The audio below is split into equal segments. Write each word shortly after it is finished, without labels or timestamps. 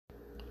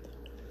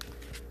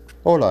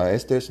Hola,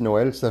 este es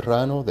Noel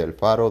Serrano del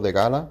Faro de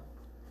Gala.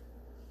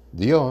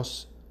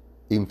 Dios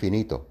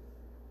Infinito.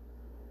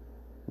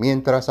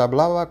 Mientras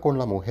hablaba con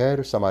la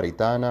mujer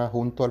samaritana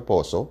junto al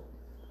pozo,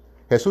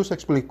 Jesús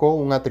explicó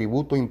un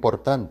atributo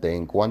importante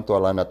en cuanto a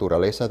la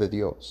naturaleza de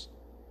Dios.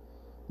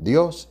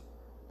 Dios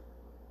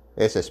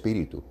es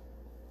espíritu,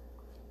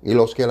 y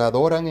los que la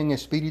adoran en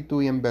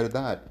espíritu y en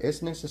verdad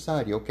es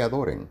necesario que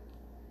adoren.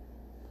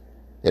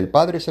 El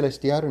Padre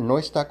Celestial no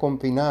está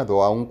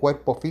confinado a un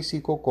cuerpo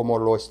físico como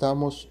lo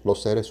estamos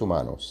los seres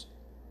humanos.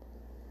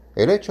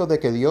 El hecho de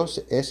que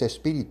Dios es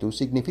espíritu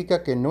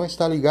significa que no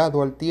está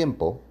ligado al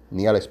tiempo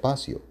ni al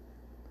espacio.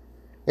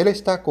 Él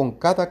está con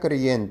cada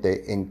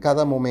creyente en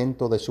cada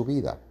momento de su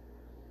vida.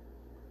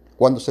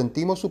 Cuando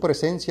sentimos su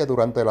presencia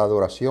durante la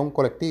adoración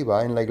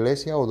colectiva en la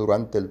iglesia o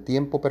durante el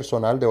tiempo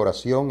personal de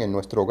oración en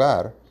nuestro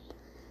hogar,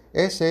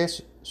 ese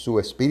es su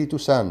Espíritu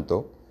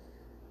Santo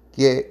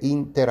que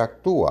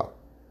interactúa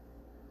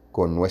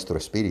con nuestro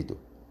espíritu.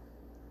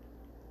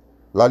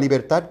 La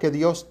libertad que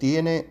Dios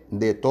tiene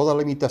de toda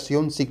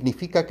limitación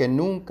significa que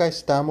nunca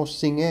estamos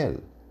sin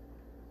Él.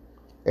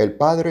 El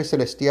Padre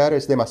Celestial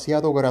es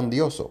demasiado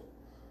grandioso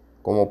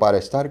como para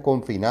estar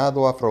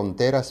confinado a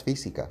fronteras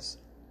físicas.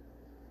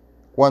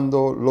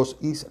 Cuando los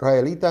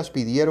israelitas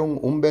pidieron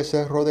un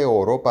becerro de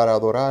oro para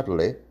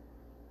adorarle,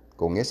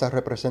 con esa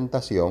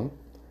representación,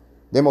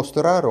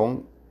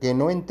 demostraron que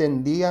no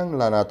entendían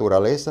la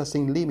naturaleza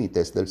sin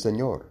límites del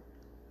Señor.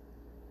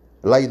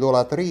 La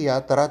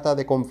idolatría trata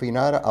de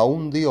confinar a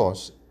un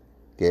Dios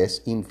que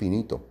es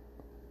infinito,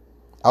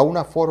 a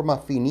una forma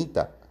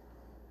finita,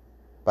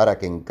 para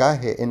que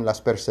encaje en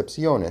las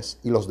percepciones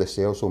y los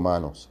deseos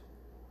humanos.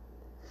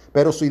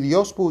 Pero si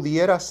Dios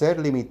pudiera ser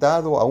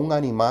limitado a un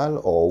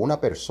animal o una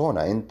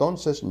persona,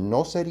 entonces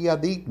no sería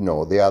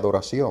digno de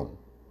adoración.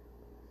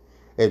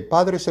 El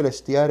Padre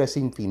Celestial es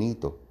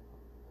infinito.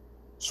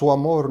 Su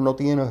amor no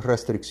tiene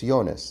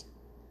restricciones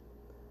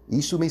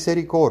y su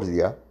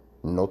misericordia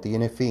no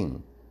tiene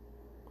fin.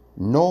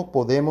 No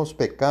podemos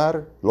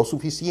pecar lo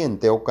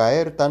suficiente o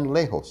caer tan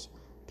lejos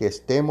que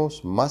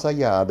estemos más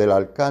allá del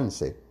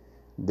alcance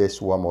de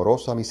su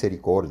amorosa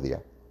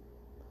misericordia.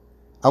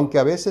 Aunque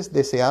a veces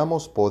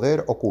deseamos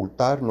poder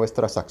ocultar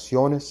nuestras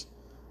acciones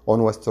o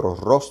nuestro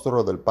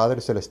rostro del Padre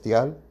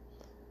Celestial,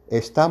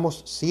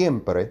 estamos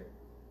siempre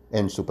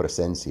en su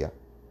presencia.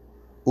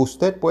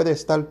 Usted puede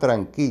estar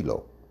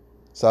tranquilo,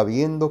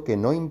 sabiendo que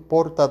no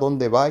importa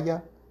dónde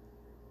vaya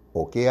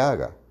o qué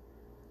haga,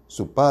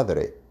 su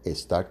Padre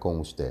está con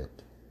usted.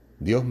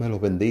 Dios me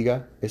los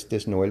bendiga. Este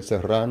es Noel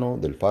Serrano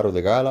del Faro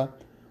de Gala,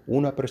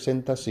 una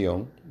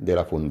presentación de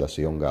la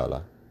Fundación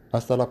Gala.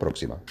 Hasta la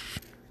próxima.